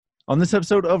On this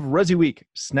episode of Resi Week,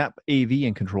 Snap AV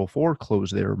and Control4 close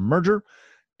their merger,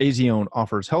 Azione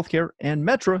offers healthcare, and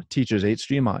Metra teaches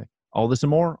HDMI. All this and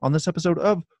more on this episode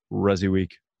of Resi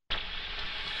Week.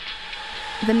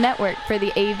 The network for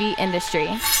the AV industry.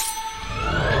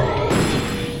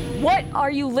 What are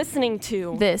you listening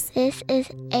to? This is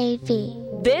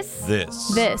AV. This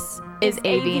is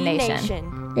AV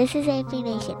Nation. This is AV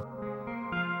Nation.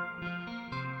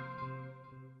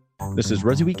 This is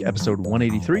Resi Week, episode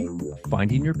 183,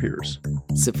 Finding Your Peers.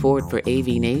 Support for AV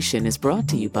Nation is brought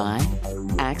to you by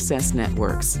Access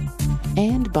Networks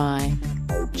and by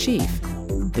Chief,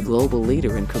 the global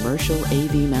leader in commercial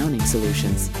AV mounting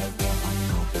solutions.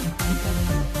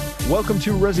 Welcome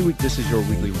to Resi Week. This is your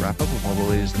weekly wrap-up of all the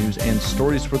latest news and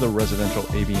stories for the residential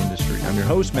AV industry. I'm your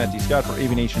host, Matt D. Scott for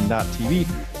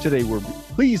AVNation.tv. Today, we're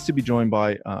pleased to be joined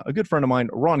by a good friend of mine,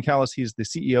 Ron Callis. He's the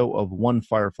CEO of One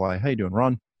Firefly. How you doing,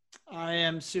 Ron? I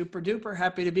am super duper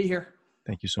happy to be here.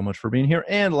 Thank you so much for being here.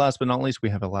 And last but not least, we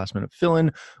have a last minute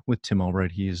fill-in with Tim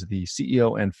Albright. He is the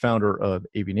CEO and founder of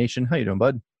AV Nation. How you doing,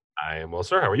 bud? I am well,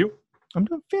 sir. How are you? I'm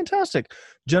doing fantastic.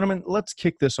 Gentlemen, let's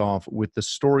kick this off with the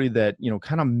story that,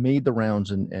 kind of made the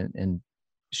rounds and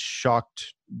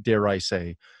shocked, dare I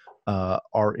say,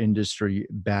 our industry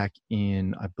back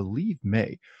in, I believe,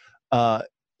 May.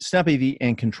 Snap AV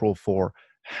and Control4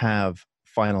 have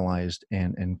finalized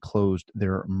and closed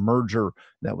their merger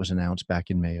that was announced back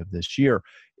in May of this year.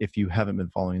 If you haven't been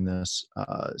following this,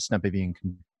 Snap AV and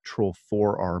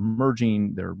Control4 are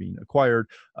merging, they're being acquired,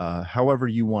 however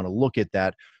you want to look at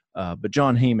that. But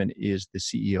John Heyman is the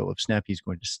CEO of Snap. He's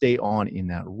going to stay on in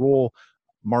that role.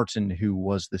 Martin, who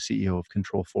was the CEO of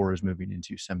Control4, is moving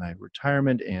into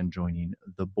semi-retirement and joining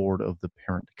the board of the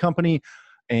parent company.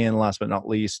 And last but not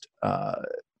least,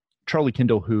 Charlie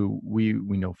Kindle, who we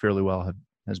know fairly well,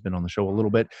 has been on the show a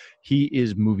little bit. He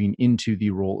is moving into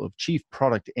the role of Chief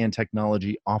Product and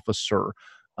Technology Officer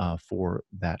for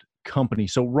that company.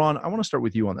 So, Ron, I want to start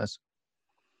with you on this.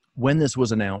 When this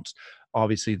was announced,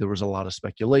 obviously there was a lot of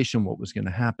speculation what was going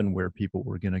to happen, where people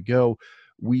were going to go.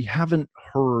 We haven't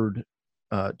heard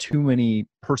too many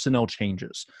personnel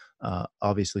changes.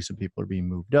 Obviously, some people are being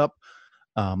moved up.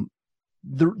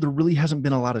 There really hasn't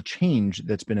been a lot of change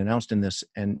that's been announced in this,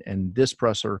 and this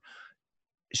presser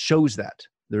shows that.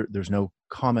 There's no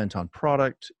comment on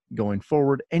product going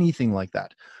forward, anything like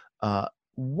that.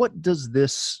 What does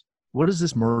this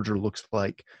merger looks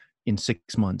like in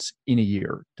 6 months, in a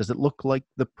year? Does it look like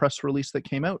the press release that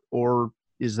came out, or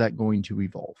is that going to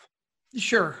evolve?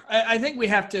 Sure. I think we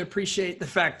have to appreciate the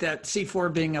fact that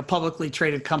C4, being a publicly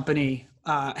traded company,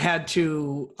 had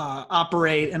to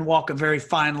operate and walk a very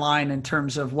fine line in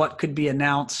terms of what could be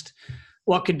announced,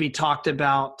 what could be talked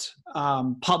about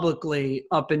publicly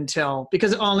up until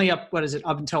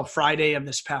Friday of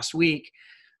this past week.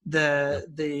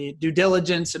 The due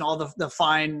diligence and all the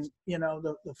fine,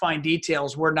 the fine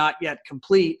details were not yet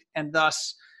complete, and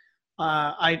thus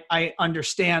I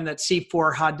understand that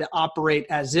C4 had to operate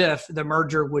as if the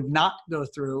merger would not go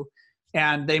through,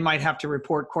 and they might have to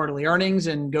report quarterly earnings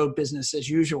and go business as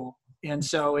usual. And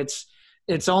so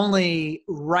it's only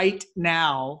right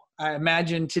now. I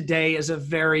imagine today is a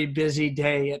very busy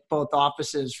day at both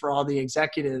offices for all the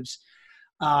executives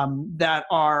that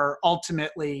are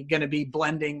ultimately going to be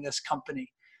blending this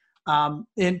company.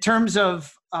 In terms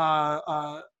of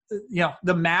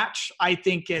the match, I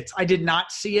think I did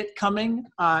not see it coming.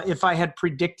 If I had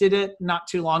predicted it not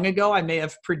too long ago, I may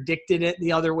have predicted it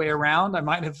the other way around. I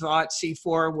might have thought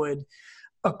C4 would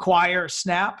acquire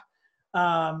Snap.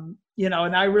 And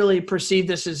I really perceive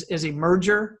this as a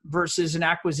merger versus an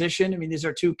acquisition. I mean, these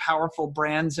are two powerful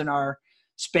brands in our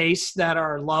space that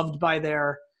are loved by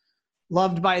their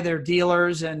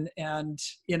dealers, and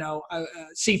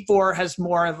C4 has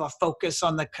more of a focus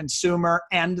on the consumer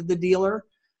and the dealer,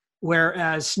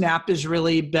 whereas Snap has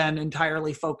really been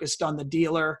entirely focused on the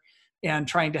dealer and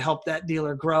trying to help that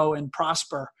dealer grow and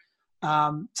prosper.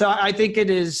 So I think it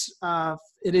is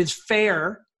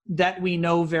fair that we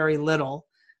know very little,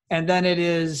 and then it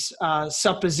is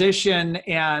supposition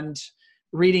and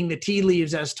reading the tea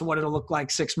leaves as to what it'll look like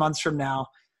 6 months from now.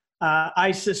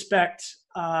 I suspect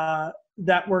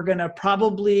that we're going to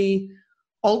probably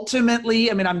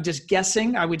ultimately, I'm just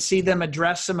guessing, I would see them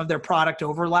address some of their product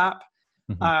overlap.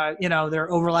 Mm-hmm.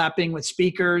 They're overlapping with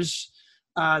speakers.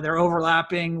 They're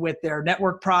overlapping with their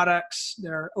network products.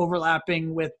 They're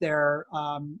overlapping with their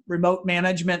remote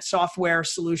management software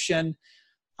solution.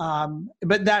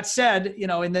 But that said,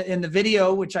 in the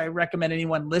video, which I recommend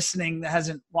anyone listening that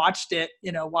hasn't watched it,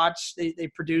 they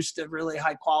produced a really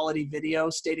high quality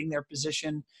video stating their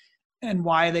position and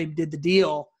why they did the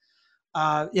deal.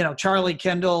 Charlie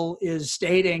Kendall is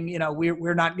stating,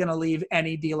 we're not going to leave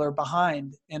any dealer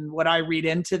behind. And what I read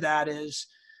into that is,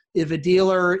 if a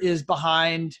dealer is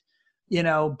behind,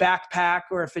 backpack,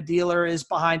 or if a dealer is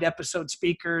behind episode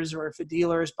speakers, or if a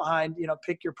dealer is behind,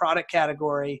 pick your product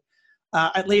category,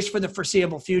 at least for the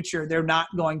foreseeable future, they're not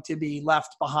going to be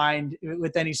left behind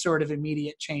with any sort of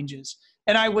immediate changes.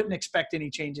 And I wouldn't expect any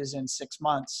changes in 6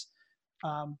 months.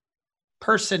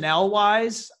 Personnel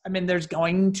wise, there's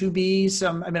going to be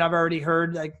some, I've already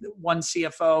heard like one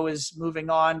CFO is moving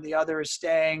on, the other is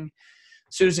staying.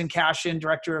 Susan Cashin,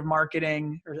 director of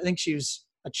marketing, or I think she was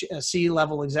a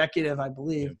C-level executive, I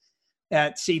believe,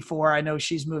 at C4. I know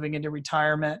she's moving into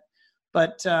retirement.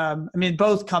 But,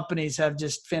 both companies have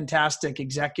just fantastic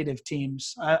executive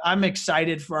teams. I'm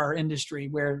excited for our industry,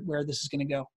 where this is going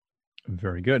to go.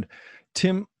 Very good.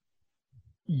 Tim,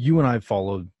 you and I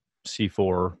followed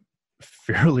C4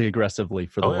 fairly aggressively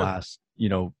for the last,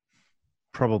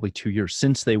 probably 2 years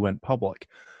since they went public.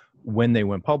 When they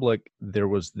went public, there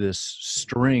was this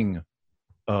string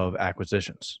of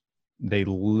acquisitions. They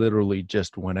literally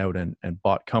just went out and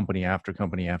bought company after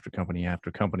company after company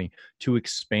after company to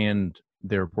expand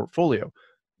their portfolio.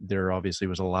 There obviously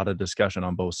was a lot of discussion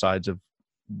on both sides of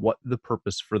what the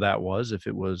purpose for that was, if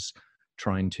it was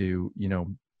trying to,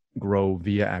 grow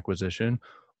via acquisition,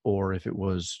 or if it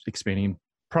was expanding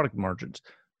product margins,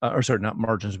 not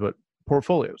margins, but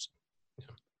portfolios.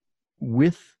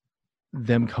 With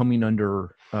them coming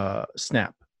under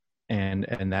Snap and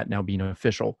that now being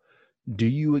official, do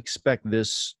you expect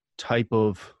this type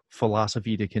of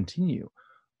philosophy to continue?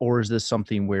 Or is this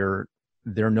something where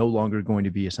they're no longer going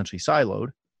to be essentially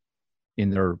siloed in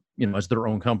their, as their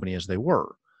own company as they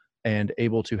were, and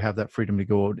able to have that freedom to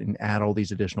go out and add all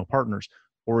these additional partners?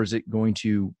 Or is it going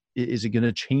to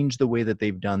change the way that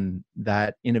they've done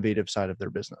that innovative side of their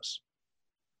business?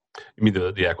 You mean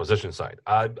the acquisition side?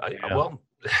 Well,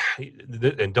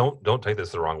 and don't take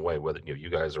this the wrong way, whether you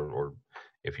guys or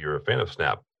if you're a fan of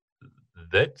Snap,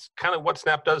 that's kind of what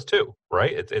Snap does too,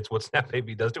 right? It's what Snap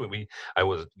AV does too. I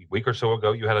was a week or so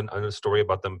ago, you had a story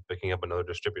about them picking up another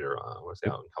distributor, I want to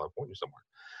say out in California somewhere.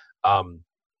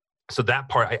 So that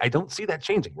part, I don't see that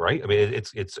changing, right?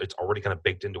 It's already kind of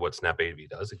baked into what Snap AV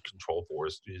does. And Control4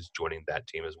 is joining that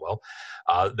team as well.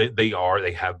 They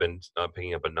have been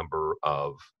picking up a number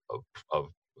of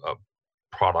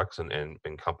products and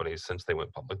companies since they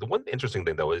went public. The one interesting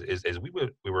thing though is we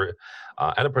were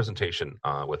at a presentation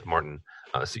with Martin,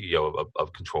 CEO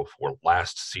of Control4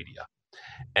 last CEDIA,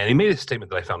 and he made a statement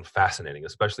that I found fascinating,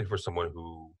 especially for someone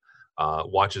who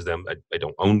watches them. I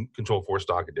don't own Control4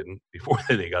 stock. I didn't before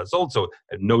they got sold, so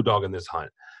I have no dog in this hunt.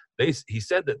 He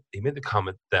said that he made the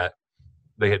comment that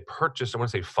they had purchased, I want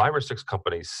to say 5 or 6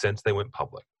 companies since they went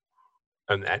public,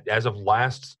 and as of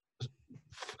last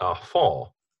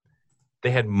fall,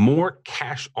 they had more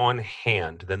cash on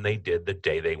hand than they did the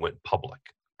day they went public.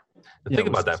 Now, think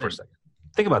about that for a second.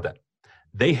 Think about that.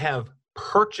 They have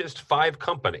purchased 5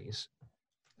 companies,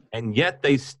 and yet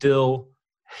they still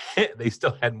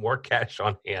had more cash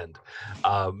on hand,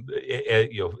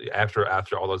 after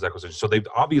all those acquisitions. So they've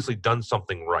obviously done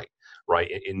something right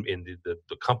in the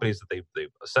companies that they've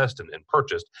assessed and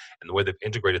purchased, and the way they've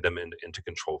integrated them into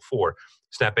Control4.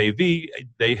 Snap AV,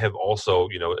 they have also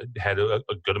had a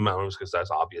good amount of success,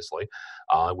 obviously,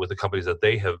 with the companies that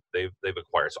they've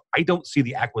acquired. So I don't see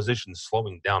the acquisition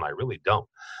slowing down. I really don't.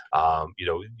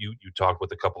 You talked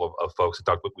with a couple of folks.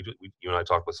 You and I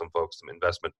talked with some folks, some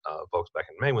investment folks back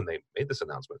in May when they made this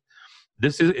announcement.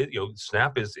 This is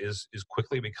Snap is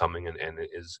quickly becoming and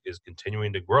is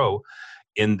continuing to grow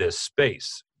in this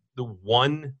space. The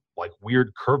one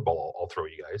weird curveball I'll throw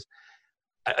you guys,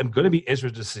 I'm going to be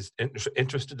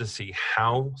interested to see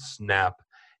how Snap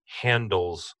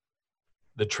handles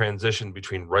the transition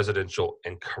between residential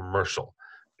and commercial,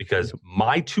 because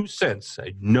my 2 cents,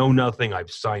 I know nothing,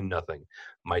 I've signed nothing.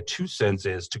 My 2 cents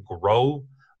is to grow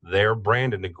their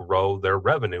brand and to grow their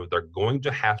revenue, they're going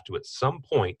to have to at some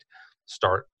point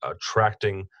start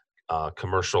attracting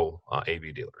commercial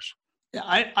AV dealers.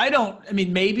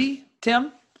 Maybe,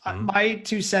 Tim. Mm-hmm. My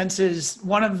 2 cents is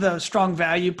one of the strong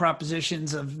value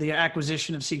propositions of the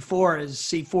acquisition of C4 is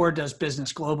C4 does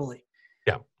business globally.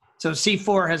 Yeah. So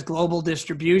C4 has global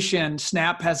distribution.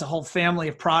 Snap has a whole family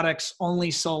of products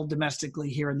only sold domestically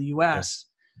here in the U.S.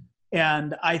 Yeah.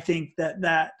 And I think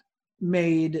that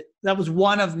was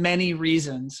one of many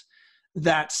reasons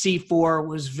that C4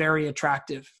 was very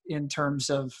attractive in terms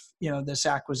of this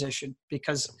acquisition,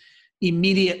 because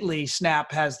immediately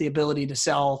Snap has the ability to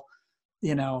sell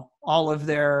all of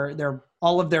their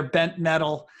bent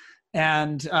metal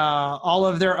and all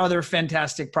of their other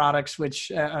fantastic products,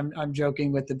 which I'm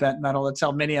joking with the bent metal. That's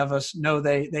how many of us know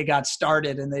they got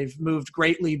started, and they've moved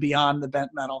greatly beyond the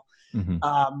bent metal.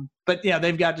 Mm-hmm. But yeah,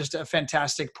 they've got just a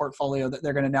fantastic portfolio that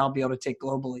they're going to now be able to take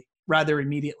globally rather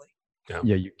immediately.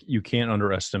 Yeah, you can't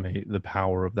underestimate the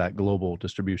power of that global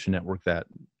distribution network that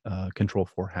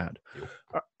Control4 had.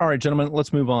 All right, gentlemen,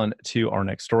 let's move on to our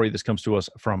next story. This comes to us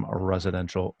from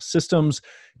Residential Systems.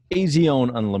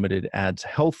 Azione Unlimited adds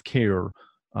healthcare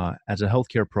as a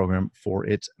healthcare program for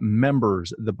its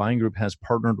members. The buying group has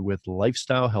partnered with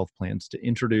Lifestyle Health Plans to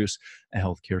introduce a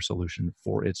healthcare solution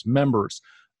for its members.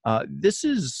 This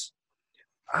is,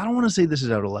 I don't want to say this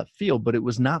is out of left field, but it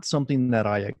was not something that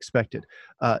I expected.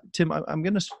 Tim, I'm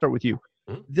going to start with you.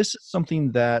 This is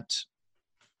something that,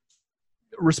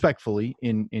 respectfully,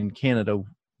 in Canada,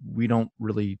 we don't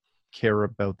really care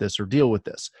about this or deal with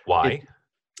this. Why?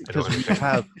 Because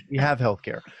we have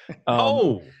healthcare.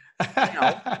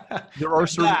 There are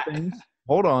certain things.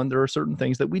 Hold on, there are certain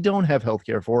things that we don't have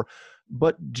healthcare for,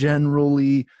 but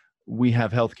generally we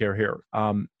have healthcare here,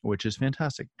 which is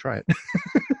fantastic. Try it.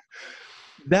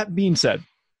 That being said,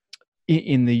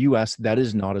 in the U.S., that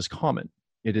is not as common.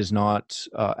 It is not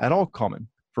at all common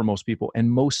for most people,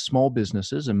 and most small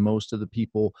businesses and most of the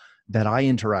people that I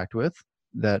interact with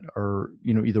that are,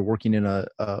 either working in a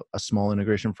small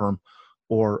integration firm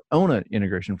or own an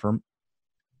integration firm,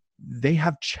 they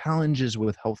have challenges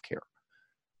with healthcare.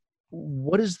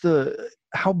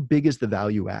 How big is the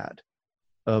value add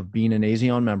of being an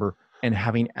Azione member and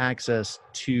having access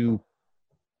to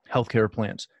healthcare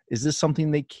plans? Is this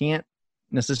something they can't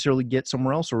necessarily get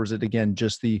somewhere else, or is it, again,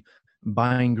 just the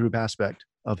buying group aspect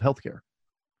of healthcare?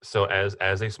 So as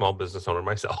a small business owner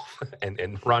myself,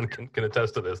 and Ron can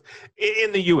attest to this,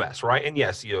 in the U.S., right? And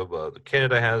yes,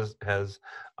 Canada has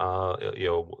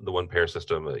the one payer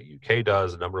system. UK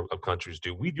does. A number of countries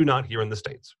do. We do not here in the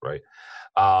States, right?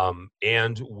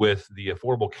 And with the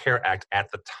Affordable Care Act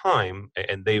at the time,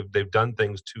 and they've done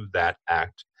things to that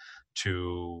act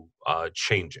to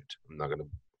change it. I'm not going to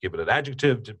give it an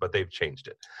adjective, but they've changed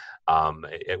it.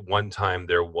 At one time,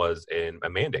 there was a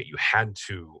mandate. You had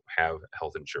to have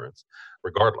health insurance,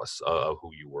 regardless of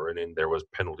who you were, and there was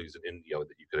penalties that you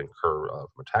could incur from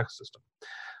a tax system.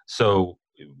 So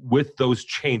with those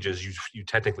changes, you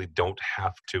technically don't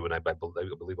have to, and I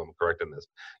believe I'm correct in this,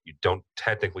 you don't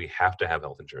technically have to have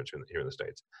health insurance here in the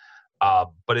States.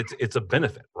 But it's a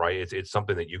benefit, right? It's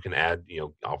something that you can add,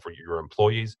 offer your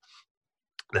employees.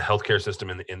 The healthcare system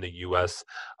in the U.S.,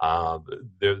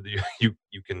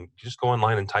 you can just go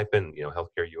online and type in,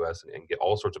 healthcare U.S. and get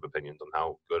all sorts of opinions on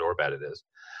how good or bad it is.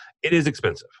 It is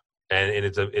expensive, and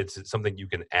it's something you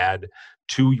can add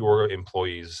to your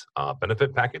employees'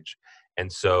 benefit package. And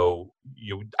so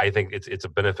I think it's a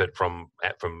benefit from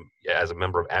as a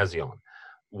member of Azione.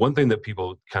 One thing that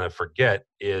people kind of forget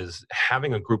is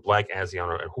having a group like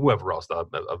Azione or whoever else.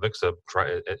 Avixa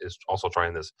is also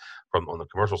trying this on the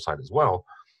commercial side as well.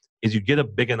 Is you get a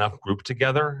big enough group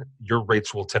together, your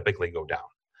rates will typically go down.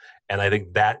 And I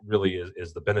think that really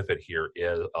is the benefit here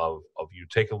of you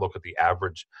take a look at the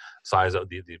average size of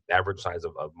the average size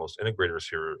of most integrators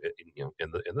here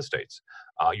in the States.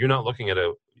 You're not looking at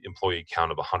an employee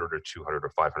count of 100 or 200 or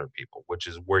 500 people, which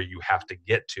is where you have to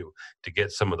get to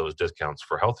get some of those discounts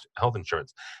for health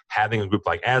insurance. Having a group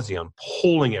like Azione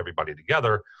pulling everybody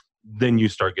together, then you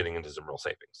start getting into some real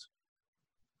savings.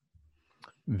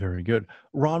 Very good.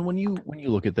 Ron, when you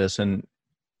look at this, and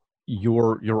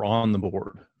you're on the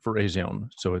board for Azione,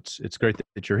 so it's great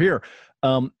that you're here.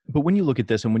 But when you look at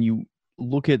this, and when you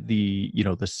look at the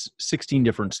 16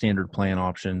 different standard plan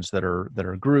options that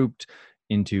are grouped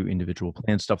into individual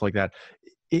plans, stuff like that,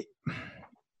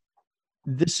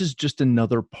 this is just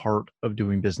another part of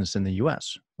doing business in the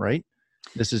U.S., right?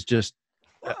 This is just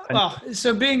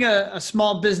so being a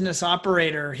small business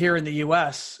operator here in the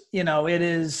U.S., it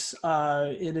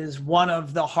is one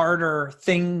of the harder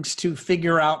things to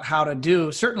figure out how to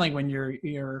do. Certainly when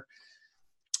you're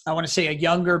I want to say a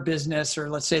younger business, or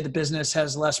let's say the business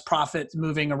has less profit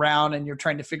moving around, and you're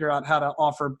trying to figure out how to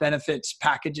offer benefits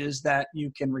packages that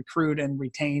you can recruit and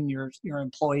retain your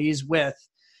employees with.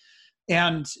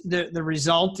 And the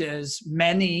result is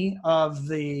many of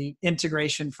the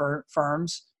integration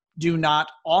firms do not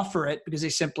offer it because they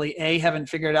simply A, haven't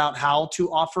figured out how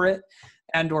to offer it,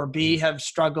 and or B, have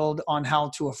struggled on how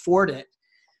to afford it.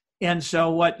 And so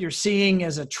what you're seeing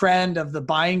is a trend of the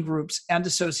buying groups and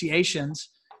associations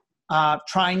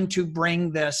trying to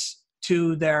bring this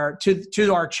to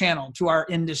our channel, to our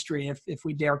industry, if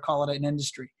we dare call it an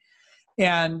industry.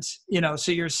 And,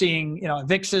 so you're seeing,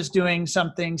 Avixa is doing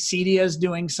something, CEDIA is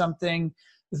doing something,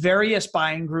 various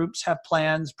buying groups have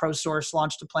plans. ProSource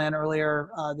launched a plan earlier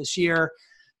this year,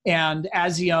 and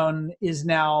Azione is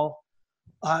now,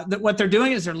 what they're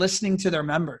doing is they're listening to their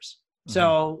members.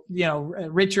 So,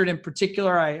 Richard in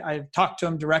particular, I talked to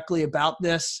him directly about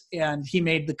this, and he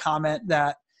made the comment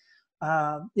that,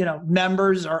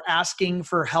 members are asking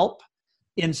for help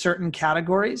in certain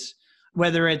categories,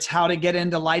 whether it's how to get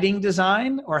into lighting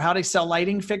design or how to sell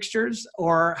lighting fixtures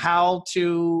or how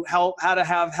to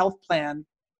have health plans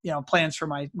for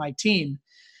my team.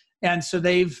 And so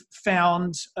they've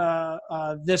found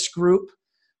this group,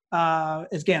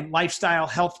 again, Lifestyle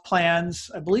Health Plans.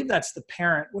 I believe that's the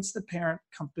parent. What's the parent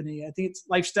company? I think it's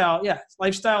Lifestyle. Yeah, it's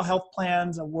Lifestyle Health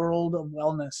Plans, A World of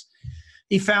Wellness.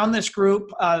 He found this group.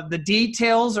 The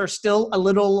details are still a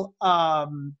little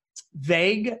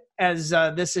vague, as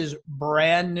this is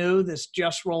brand new. This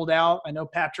just rolled out. I know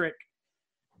Patrick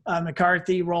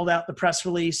McCarthy rolled out the press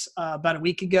release about a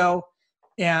week ago.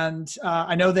 And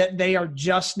I know that they are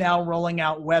just now rolling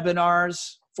out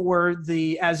webinars for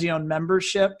the Azione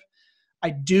membership.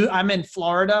 I'm in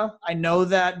Florida. I know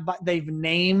that they've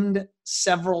named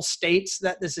several states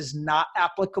that this is not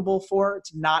applicable for.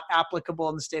 It's not applicable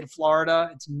in the state of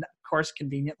Florida. It's not, of course,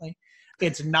 conveniently.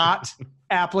 It's not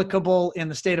applicable in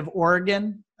the state of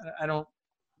Oregon. I don't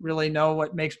really know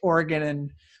what makes Oregon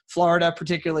and Florida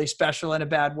particularly special in a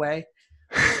bad way.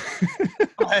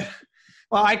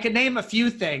 Well, I could name a few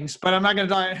things, but I'm not going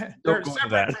to talk. They're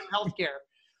separate from healthcare.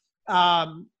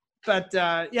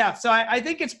 So I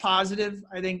think it's positive.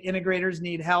 I think integrators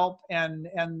need help, and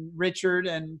Richard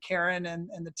and Karen and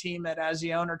the team at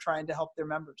Azione are trying to help their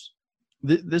members.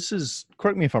 This is,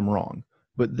 correct me if I'm wrong,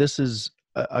 but this is,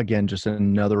 again, just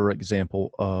another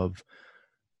example of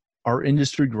our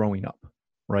industry growing up,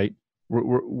 right?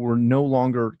 We're no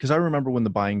longer, because I remember when the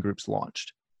buying groups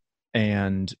launched,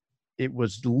 and it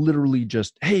was literally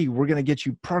just, hey, we're going to get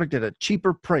you product at a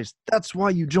cheaper price. That's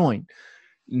why you join.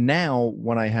 Now,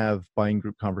 when I have buying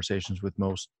group conversations with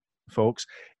most folks,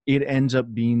 it ends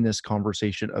up being this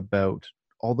conversation about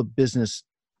all the business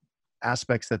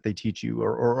aspects that they teach you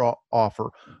or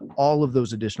offer, all of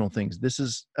those additional things. This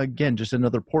is, again, just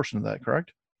another portion of that,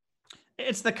 correct?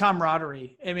 It's the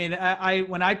camaraderie. I mean,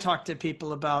 when I talk to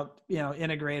people about,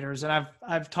 integrators, and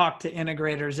I've talked to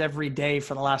integrators every day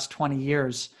for the last 20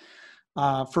 years,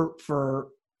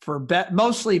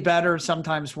 mostly better,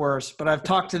 sometimes worse, but I've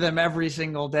talked to them every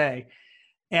single day.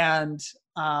 And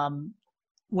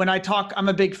when I talk, I'm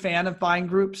a big fan of buying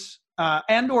groups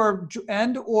and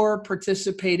or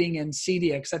participating in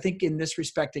CEDIA. I think in this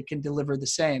respect, it can deliver the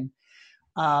same,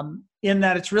 in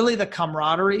that it's really the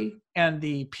camaraderie and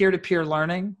the peer-to-peer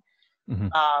learning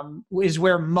is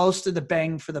where most of the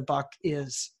bang for the buck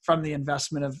is from the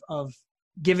investment of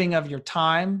giving of your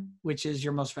time, which is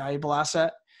your most valuable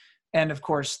asset. And of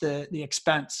course, the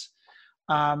expense,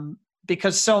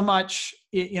 because so much,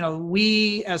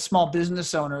 we as small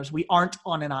business owners, we aren't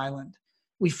on an island.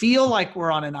 We feel like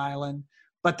we're on an island,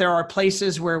 but there are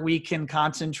places where we can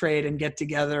concentrate and get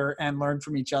together and learn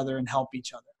from each other and help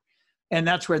each other. And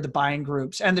that's where the buying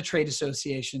groups and the trade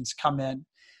associations come in.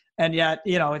 And yet,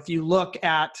 if you look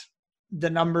at the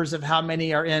numbers of how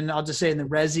many are in, I'll just say in the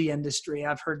resi industry,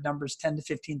 I've heard numbers 10 to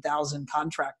 15,000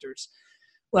 contractors.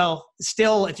 Well,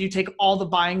 still, if you take all the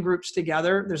buying groups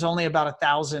together, there's only about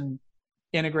 1,000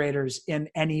 integrators in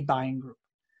any buying group,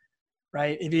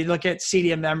 right? If you look at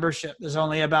CEDIA membership, there's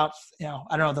only about,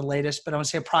 I don't know the latest, but I want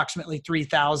to say approximately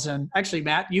 3,000. Actually,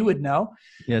 Matt, you would know.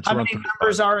 Yeah, it's how many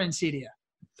members are in CEDIA?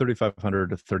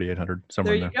 3,500 to 3,800,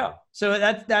 somewhere there. There you go. So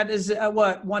that is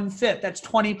what, 1/5. That's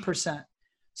 20%.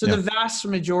 So the vast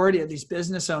majority of these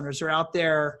business owners are out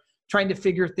there trying to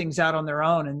figure things out on their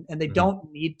own, and they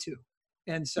don't need to.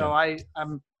 And so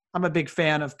I'm a big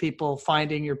fan of people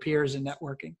finding your peers and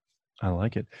networking. I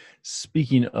like it.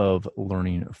 Speaking of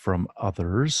learning from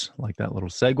others, like that little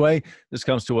segue, this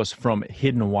comes to us from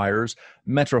Hidden Wires.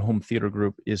 Metro Home Theater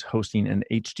Group is hosting an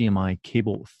HDMI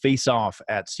cable face-off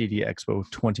at CEDIA Expo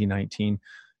 2019.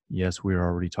 Yes, we're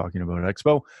already talking about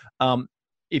Expo.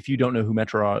 If you don't know who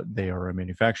Metro are, they are a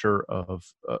manufacturer of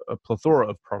a plethora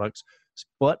of products,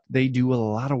 but they do a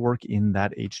lot of work in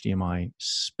that HDMI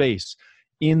space.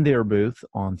 In their booth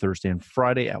on Thursday and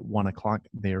Friday at 1 o'clock,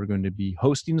 they are going to be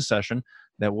hosting a session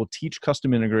that will teach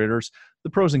custom integrators the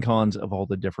pros and cons of all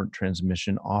the different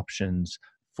transmission options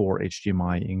for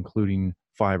HDMI, including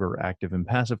fiber, active and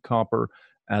passive copper,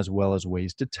 as well as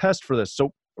ways to test for this.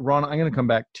 So, Ron, I'm going to come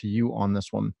back to you on this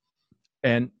one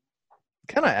and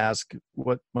kind of ask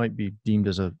what might be deemed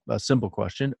as a simple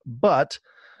question. But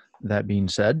that being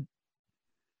said,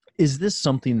 is this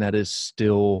something that is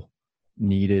still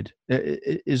needed?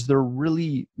 Is there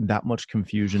really that much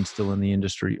confusion still in the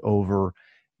industry over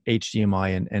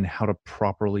HDMI and how to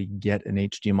properly get an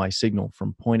HDMI signal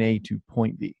from point A to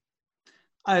point B?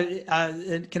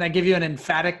 Can I give you an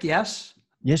emphatic yes?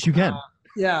 Yes, you can.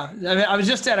 Yeah. I mean, I was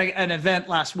just at an event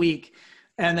last week,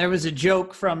 and there was a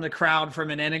joke from the crowd from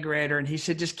an integrator, and he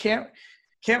said, just can't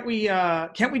we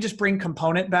just bring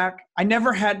component back? I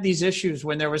never had these issues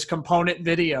when there was component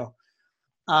video.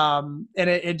 And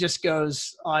it just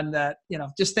goes on that,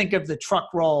 just think of the truck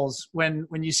rolls when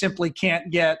you simply can't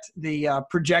get the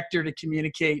projector to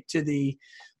communicate to the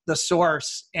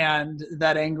source, and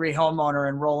that angry homeowner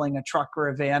and rolling a truck or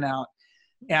a van out.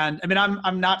 And I mean,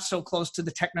 I'm not so close to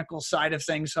the technical side of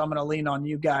things, so I'm going to lean on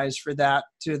you guys for that,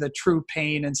 to the true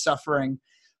pain and suffering.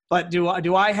 But do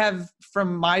I have,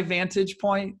 from my vantage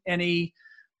point, any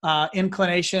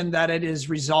inclination that it is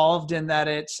resolved and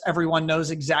that everyone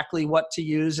knows exactly what to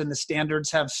use and the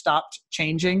standards have stopped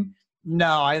changing?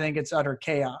 No, I think it's utter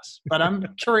chaos. But I'm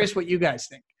curious what you guys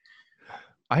think.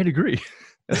 I'd agree.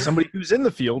 As somebody who's in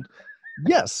the field,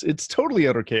 yes, it's totally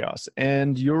utter chaos.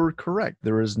 And you're correct.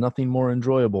 There is nothing more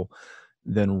enjoyable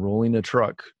than rolling a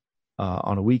truck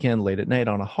on a weekend, late at night,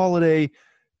 on a holiday,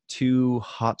 to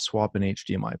hot swap an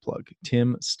HDMI plug.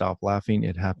 Tim, stop laughing.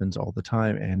 It happens all the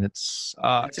time, and it's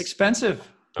expensive.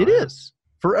 It is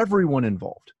for everyone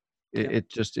involved.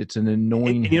 It's an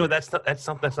annoying. That's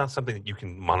not something that you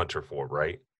can monitor for,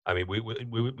 right? I mean,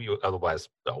 we otherwise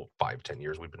 5-10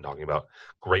 years we've been talking about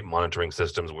great monitoring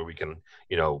systems where we can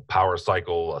power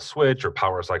cycle a switch or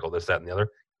power cycle this, that, and the other.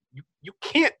 You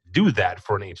can't do that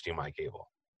for an HDMI cable.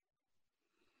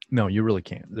 No, you really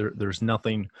can't. There's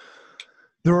nothing.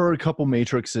 There are a couple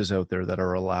matrices out there that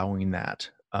are allowing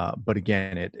that. But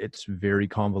again, it's very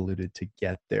convoluted to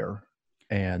get there.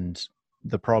 And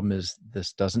the problem is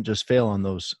this doesn't just fail on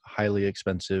those highly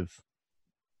expensive,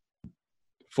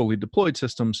 fully deployed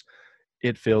systems.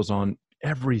 It fails on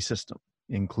every system,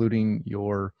 including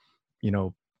your,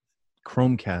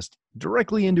 Chromecast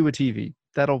directly into a TV.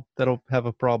 That'll have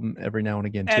a problem every now and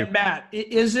again too. And Matt,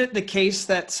 is it the case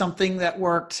that something that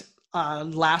worked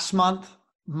last month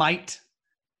might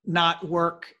not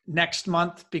work next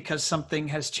month because something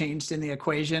has changed in the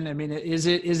equation? I mean, is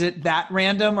it that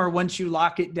random, or once you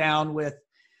lock it down with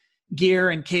gear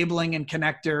and cabling and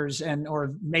connectors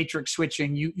or matrix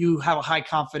switching, you have a high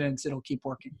confidence it'll keep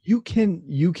working? You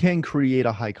can create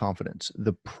a high confidence.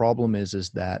 The problem is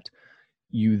that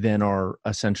you then are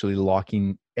essentially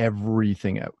locking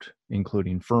everything out,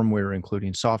 including firmware,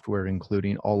 including software,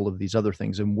 including all of these other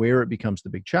things. And where it becomes the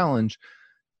big challenge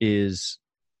is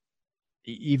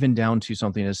even down to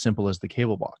something as simple as the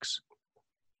cable box.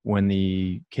 When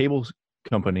the cable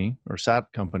company or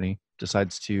SAT company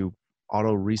decides to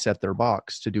auto reset their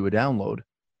box to do a download,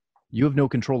 you have no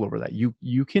control over that.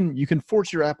 You can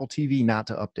force your Apple TV not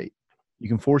to update. You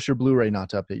can force your Blu-ray not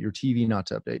to update, your TV not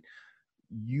to update.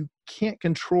 You can't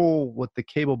control what the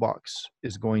cable box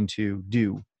is going to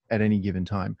do at any given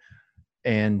time.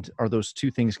 And are those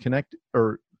two things connected,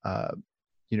 or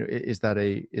is that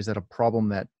a problem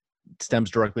that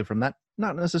stems directly from that?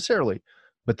 Not necessarily,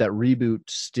 but that reboot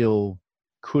still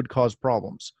could cause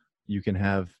problems. You can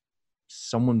have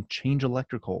someone change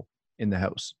electrical in the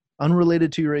house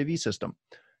unrelated to your AV system,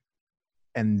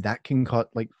 and that can cause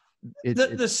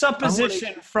the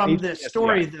supposition from this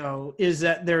story though is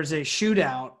that there's a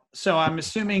shootout. So I'm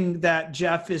assuming that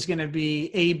Jeff is going to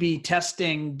be A/B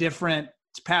testing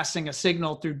passing a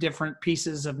signal through different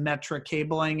pieces of Metra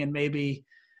cabling and maybe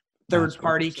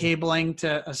third-party cabling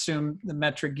to assume the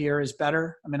Metra gear is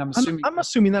better. I mean, I'm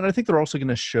assuming that. I think they're also going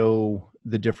to show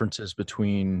the differences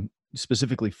between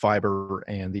specifically fiber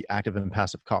and the active and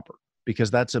passive copper,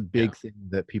 because that's a big thing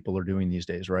that people are doing these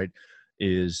days, right?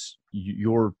 Is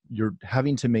you're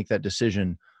having to make that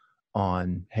decision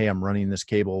on, hey, I'm running this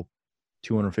cable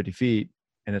 250 feet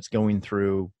and it's going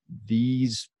through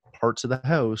these parts of the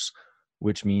house,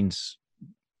 which means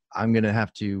I'm going to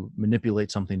have to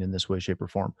manipulate something in this way, shape, or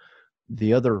form.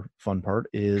 The other fun part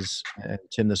is, and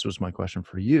Tim, this was my question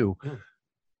for you.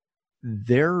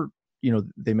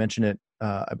 They mention it,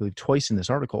 I believe, twice in this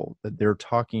article, that they're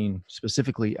talking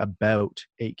specifically about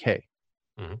 8K.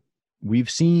 Mm-hmm.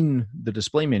 We've seen the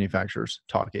display manufacturers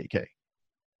talk 8K.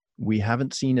 We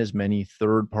haven't seen as many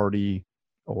third-party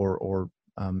or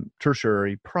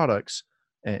tertiary products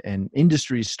and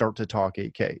industries start to talk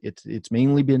 8K. It's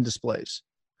mainly been displays.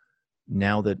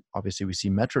 Now that obviously we see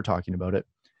Metra talking about it,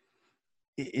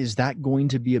 is that going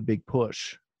to be a big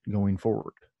push going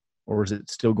forward? Or is it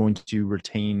still going to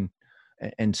retain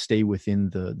and stay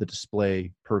within the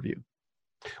display purview?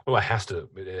 Well, it has to.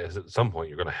 At some point,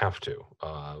 you're going to have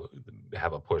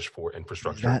have a push for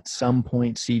infrastructure. At some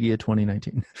point, CEDIA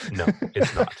 2019. No,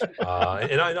 it's not.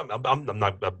 And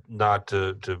I'm not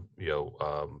to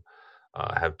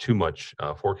have too much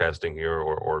forecasting here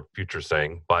or future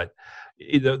saying, but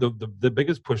the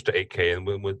biggest push to 8K,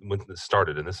 and when this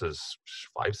started, and this is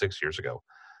 5-6 years ago,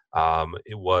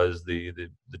 it was the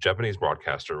Japanese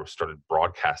broadcaster started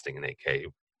broadcasting in 8K.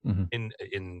 Mm-hmm.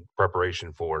 in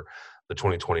preparation for the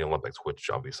 2020 Olympics, which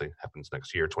obviously happens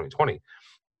next year, 2020.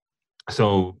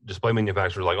 So display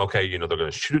manufacturers are like, okay, they're going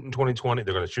to shoot it in 2020,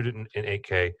 they're going to shoot it in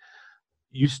 8K.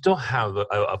 You still have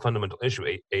a fundamental issue.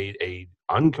 A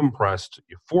uncompressed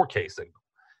 4K signal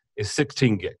is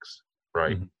 16 gigs,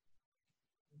 right?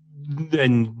 Mm-hmm.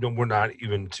 Then we're not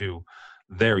even to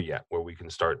there yet where we can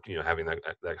start, having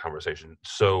that conversation.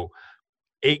 So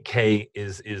 8K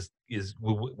is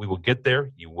we will get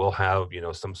there. You will have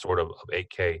some sort of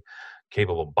 8K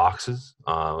capable boxes.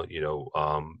 I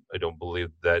don't believe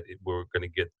that we're going to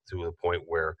get to a point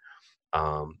where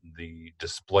the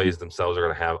displays themselves are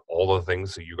going to have all the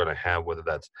things. So you're going to have, whether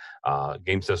that's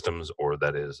game systems or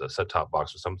that is a set-top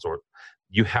box of some sort,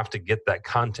 you have to get that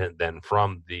content then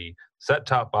from the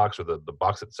set-top box or the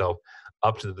box itself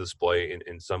up to the display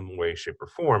in some way, shape, or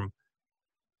form.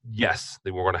 Yes,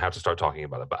 we're going to have to start talking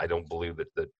about it, but I don't believe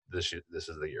that this is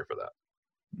the year for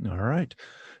that. All right.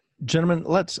 Gentlemen,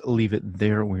 let's leave it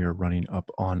there. We are running up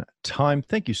on time.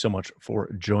 Thank you so much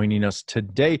for joining us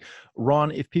today.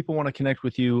 Ron, if people want to connect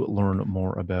with you, learn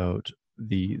more about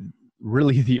the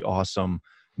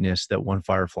awesomeness that One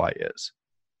Firefly is.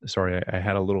 Sorry, I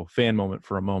had a little fan moment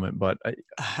for a moment, but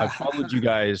I followed you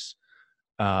guys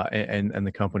and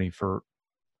the company for,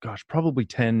 probably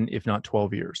 10, if not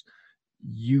 12 years.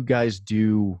 You guys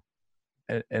do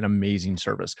an amazing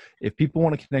service. If people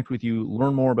want to connect with you,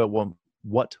 learn more about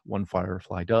what One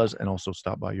Firefly does, and also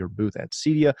stop by your booth at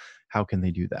CEDIA, how can they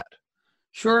do that?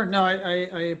 Sure. No,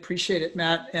 I appreciate it,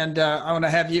 Matt. And I want to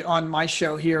have you on my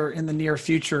show here in the near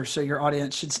future. So your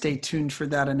audience should stay tuned for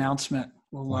that announcement.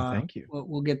 Thank you.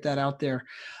 We'll get that out there.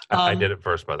 I did it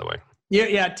first, by the way.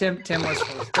 Yeah. Tim was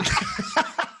first.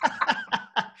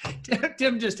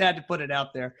 Tim just had to put it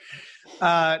out there.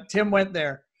 Tim went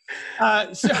there.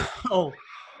 So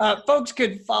folks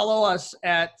could follow us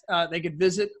they could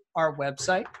visit our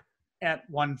website at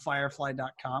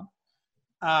onefirefly.com.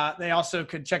 They also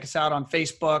could check us out on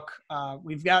Facebook.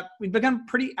 We've become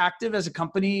pretty active as a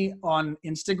company on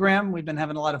Instagram. We've been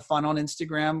having a lot of fun on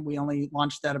Instagram. We only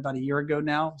launched that about a year ago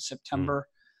now, September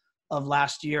of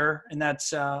last year. And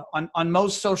that's on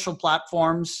most social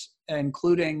platforms,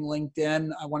 including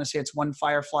LinkedIn. I want to say it's One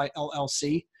Firefly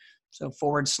LLC. So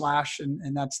 /,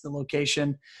 and that's the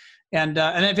location. And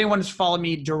if anyone wants to follow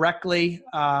me directly,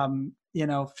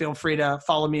 feel free to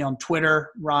follow me on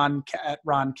Twitter, at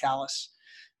Ron Callis.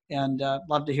 And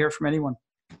love to hear from anyone.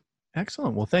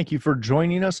 Excellent. Well, thank you for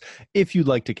joining us. If you'd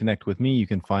like to connect with me, you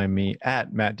can find me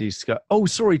at Matt D. Scott. Oh,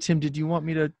 sorry, Tim. Did you want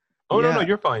me to? Oh, yeah. No,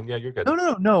 you're fine. Yeah, you're good.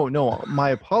 No. My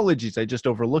apologies. I just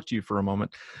overlooked you for a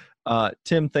moment.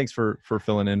 Tim, thanks for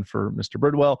filling in for Mr.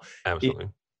 Bridwell. Absolutely.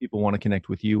 If people want to connect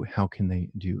with you, how can they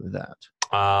do that?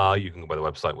 You can go by the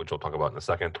website, which we'll talk about in a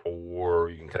second, or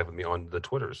you can connect with me on the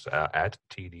Twitters at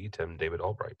TD Tim David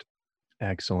Albright.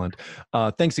 Excellent.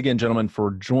 Thanks again, gentlemen,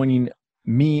 for joining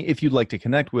me. If you'd like to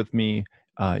connect with me,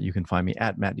 you can find me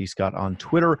at Matt D. Scott on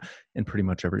Twitter and pretty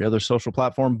much every other social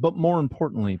platform. But more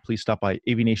importantly, please stop by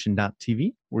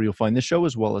avnation.tv, where you'll find this show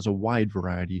as well as a wide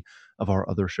variety of our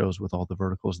other shows with all the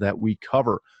verticals that we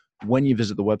cover. When you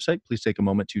visit the website, please take a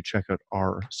moment to check out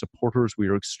our supporters. We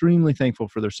are extremely thankful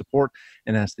for their support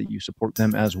and ask that you support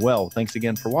them as well. Thanks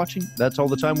again for watching. That's all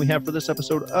the time we have for this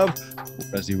episode of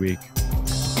Resi Week.